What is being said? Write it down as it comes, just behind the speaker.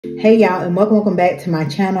Hey y'all, and welcome back to my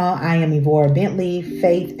channel. I am Evora Bentley,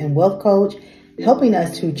 faith and wealth coach, helping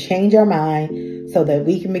us to change our mind so that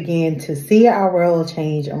we can begin to see our world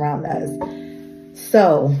change around us.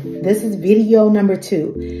 So this is video number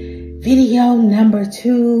 2. Video number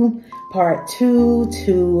 2, part 2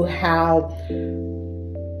 to how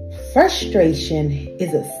frustration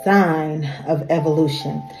is a sign of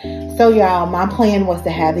evolution. So y'all, my plan was to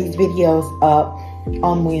have these videos up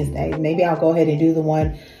on Wednesday. Maybe I'll go ahead and do the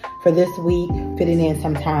one for this week, fitting in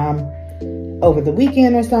sometime over the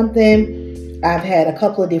weekend or something. I've had a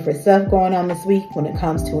couple of different stuff going on this week when it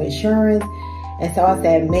comes to insurance. And so I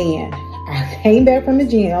said, man, I came back from the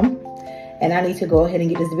gym and I need to go ahead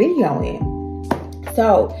and get this video in.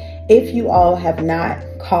 So if you all have not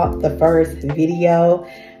caught the first video,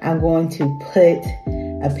 I'm going to put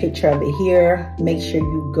a picture of it here. Make sure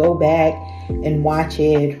you go back and watch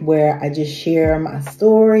it, where I just share my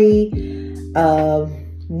story of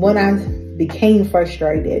when I became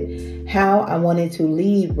frustrated, how I wanted to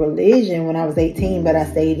leave religion when I was 18, but I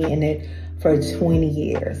stayed in it for 20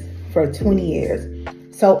 years.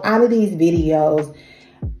 So out of these videos,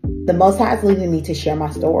 the Most High is leading me to share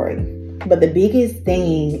my story. But the biggest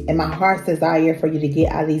thing and my heart's desire for you to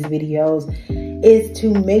get out of these videos is to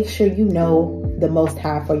make sure you know the Most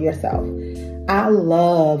High for yourself. I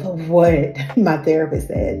love what my therapist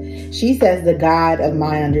said. She says, the God of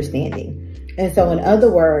my understanding. And so in other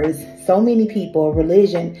words, so many people,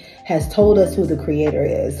 religion has told us who the creator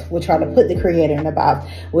is. We'll try to put the creator in the box.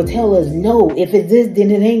 Will tell us, no, if it's this,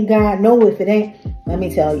 then it ain't God. No, if it ain't. Let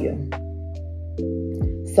me tell you.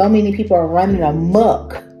 So many people are running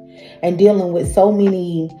amok and dealing with so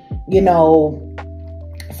many,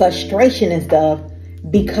 frustration and stuff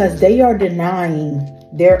because they are denying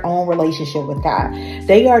their own relationship with God.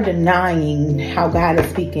 They are denying how God is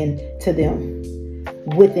speaking to them,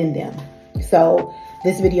 within them. So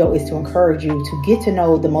this video is to encourage you to get to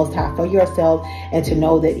know the Most High for yourself, and to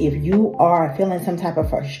know that if you are feeling some type of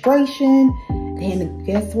frustration, then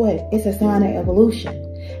guess what? It's a sign of evolution.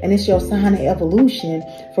 And it's your sign of evolution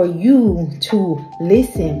for you to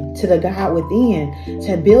listen to the God within,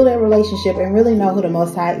 to build that relationship and really know who the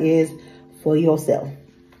Most High is for yourself.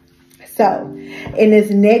 So in this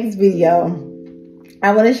next video,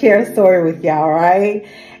 I want to share a story with y'all, right?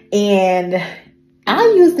 And I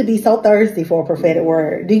used to be so thirsty for a prophetic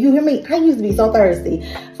word. Do you hear me? I used to be so thirsty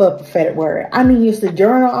for a prophetic word. I used to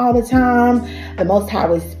journal all the time. The Most High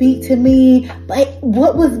would speak to me, but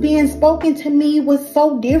what was being spoken to me was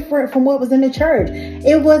so different from what was in the church.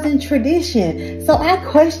 It wasn't tradition. So I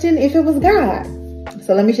questioned if it was God.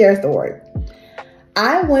 So let me share a story.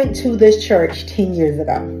 I went to this church 10 years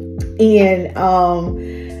ago, and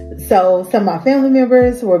so some of my family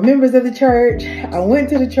members were members of the church. I went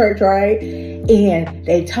to the church, right? And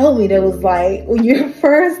they told me, that was like, when you're a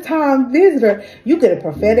first time visitor, you get a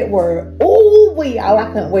prophetic word. Oh, I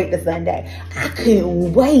couldn't wait to Sunday. I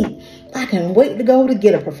couldn't wait to go to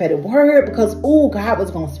get a prophetic word because, God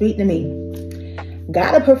was going to speak to me.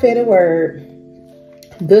 Got a prophetic word.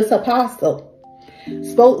 This apostle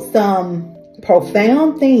spoke some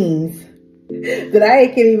profound things that I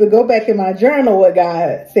can't even go back in my journal what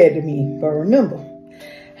God said to me. But remember,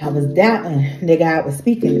 I was doubting that God was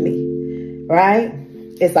speaking to me, right?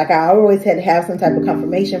 It's like I always had to have some type of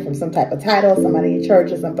confirmation from some type of title, somebody in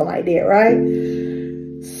church or something like that, right?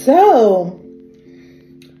 So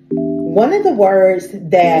one of the words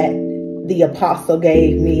that the apostle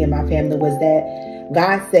gave me and my family was that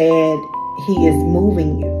God said he is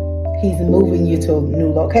moving you. He's moving you to a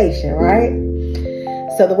new location, right?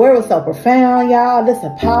 So the word was so profound, y'all. This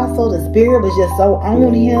apostle, the spirit was just so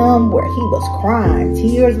on him, where he was crying.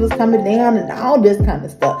 Tears was coming down and all this kind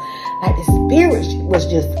of stuff. Like the spirit was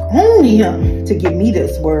just on him to give me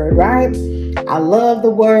this word, right? I love the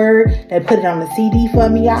word. They put it on the CD for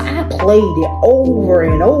me, y'all. I played it over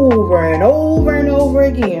and over and over and over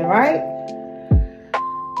again, right?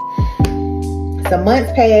 Some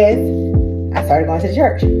months passed. I started going to the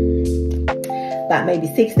church. About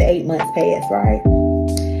maybe 6 to 8 months passed, right?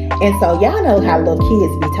 And so y'all know how little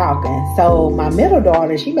kids be talking. So my middle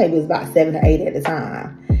daughter, she maybe was about 7 or 8 at the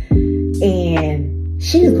time. And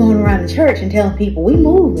she was going around the church and telling people, we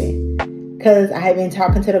moving. Because I had been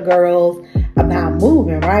talking to the girls about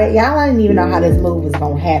moving, right? Y'all didn't even know how this move was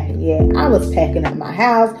going to happen yet. I was packing up my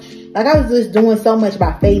house. Like I was just doing so much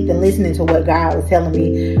by faith and listening to what God was telling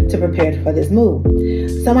me to prepare for this move.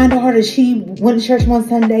 So my daughter, she went to church one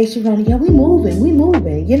Sunday. She was going, yeah, we moving, we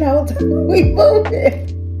moving. We moving.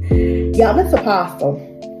 Y'all, this apostle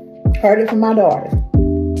heard it from my daughter.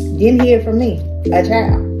 Didn't hear it from me, a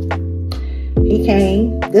child. He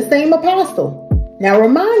came, the same apostle, Now,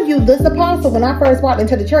 remind you, this apostle, when I first walked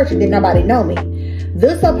into the church, didn't nobody know me.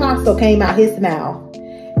 This apostle came out his mouth,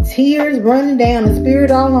 tears running down, the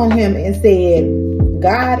spirit all on him, and said,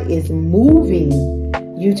 God is moving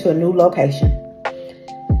you to a new location.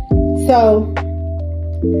 So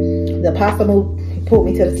the apostle pulled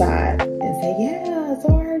me to the side and said, yeah,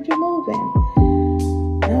 so I heard you moving.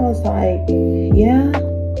 And I was like, yeah.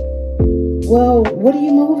 Well, what are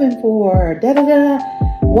you moving for?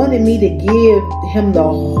 Wanted me to give him the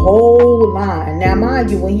whole line. Now, mind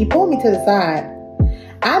you, when he pulled me to the side,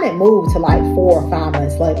 I didn't move till like 4 or 5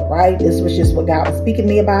 months later, right? This was just what God was speaking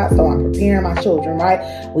to me about. So I'm preparing my children, right?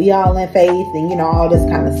 We all in faith and, all this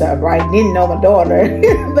kind of stuff, right? Didn't know my daughter,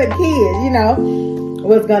 but kids,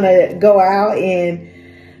 was going to go out and,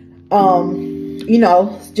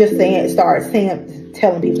 just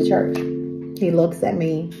telling people church. He looks at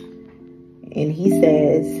me and he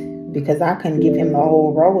says, because I couldn't give him the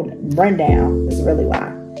whole rundown, is really why.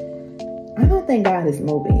 I don't think God is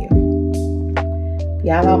moving you.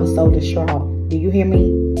 Y'all, I was so distraught. Do you hear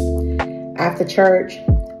me? After church,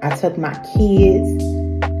 I took my kids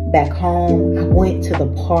back home. I went to the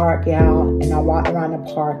park, y'all, and I walked around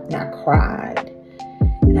the park and I cried.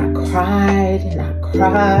 And I cried and I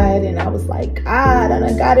cried and I was like, God,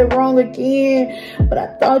 I got it wrong again. But I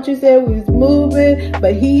thought you said we was moving.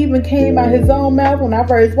 But he even came out his own mouth when I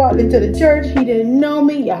first walked into the church. He didn't know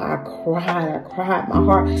me. Y'all, I cried. My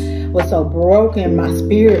heart was so broken. My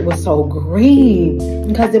spirit was so grieved.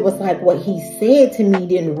 Because it was like what he said to me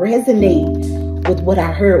didn't resonate with what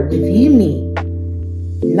I heard within me.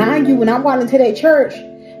 Mind you, when I walked into that church,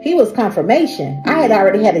 he was confirmation. I had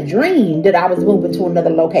already had a dream that I was moving to another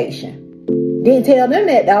location. Didn't tell them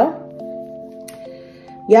that though.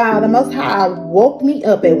 Y'all, the Most High woke me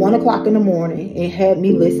up at 1 o'clock in the morning and had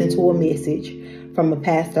me listen to a message from a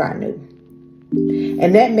pastor I knew.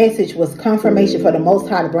 And that message was confirmation for the Most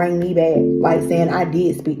High to bring me back. Like saying, I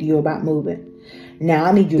did speak to you about moving. Now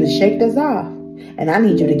I need you to shake this off. And I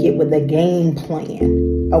need you to get with the game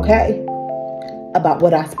plan. Okay? About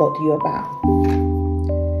what I spoke to you about.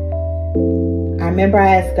 I remember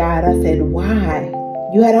I asked God, I said, why?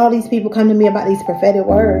 You had all these people come to me about these prophetic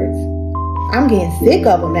words. I'm getting sick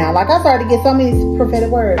of them now. Like I started to get so many prophetic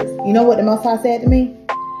words. You know what the Most High said to me?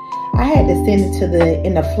 I had to send it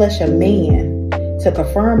in the flesh of man to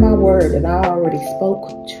confirm my word that I already spoke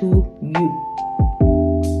to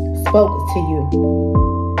you. Spoke to you.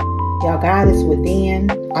 Y'all, God is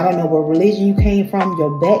within. I don't know what religion you came from,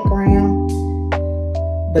 your background.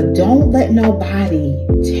 But don't let nobody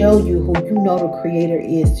tell you who you know the Creator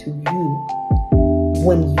is to you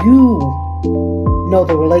when you know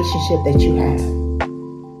the relationship that you have.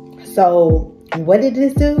 So what did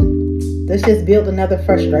this do? This just built another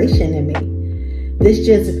frustration in me. This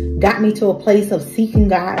just got me to a place of seeking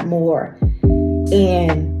God more.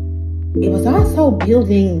 And it was also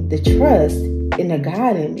building the trust in the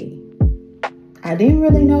God in me. I didn't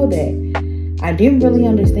really know that. I didn't really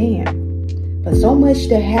understand. But so much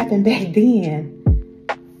that happened back then,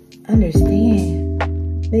 makes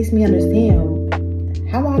me understand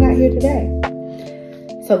how I got here today.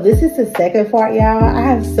 So this is the second part, y'all. I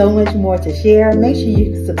have so much more to share. Make sure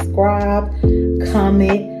you subscribe,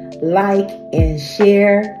 comment, like, and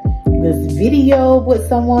share this video with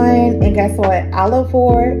someone. And guess what? I look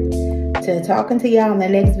forward to talking to y'all in the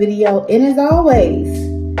next video. And as always,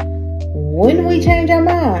 when we change our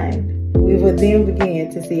mind, we will then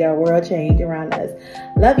begin to see our world change around us.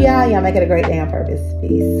 Love y'all. Y'all make it a great day on purpose.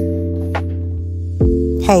 Peace.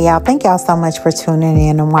 Hey, y'all. Thank y'all so much for tuning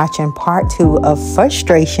in and watching part 2 of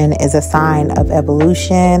Frustration is a Sign of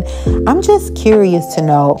Evolution. I'm just curious to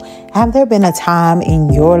know, have there been a time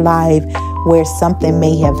in your life where something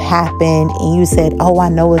may have happened and you said, oh, I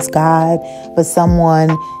know it's God, but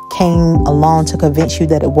someone came along to convince you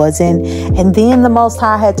that it wasn't, and then the Most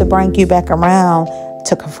High had to bring you back around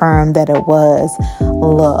to confirm that it was?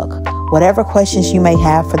 Look, whatever questions you may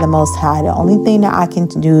have for the Most High, the only thing that I can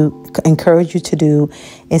encourage you to do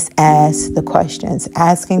is ask the questions.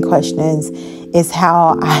 Asking questions is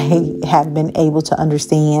how I have been able to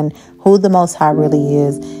understand who the Most High really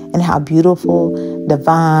is and how beautiful,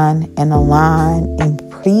 divine, and aligned and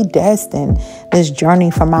predestined this journey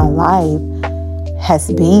for my life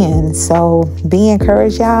has been. So be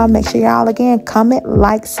encouraged, y'all. Make sure y'all again comment,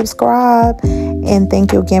 like, subscribe, and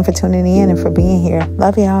thank you again for tuning in and for being here.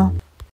 Love y'all.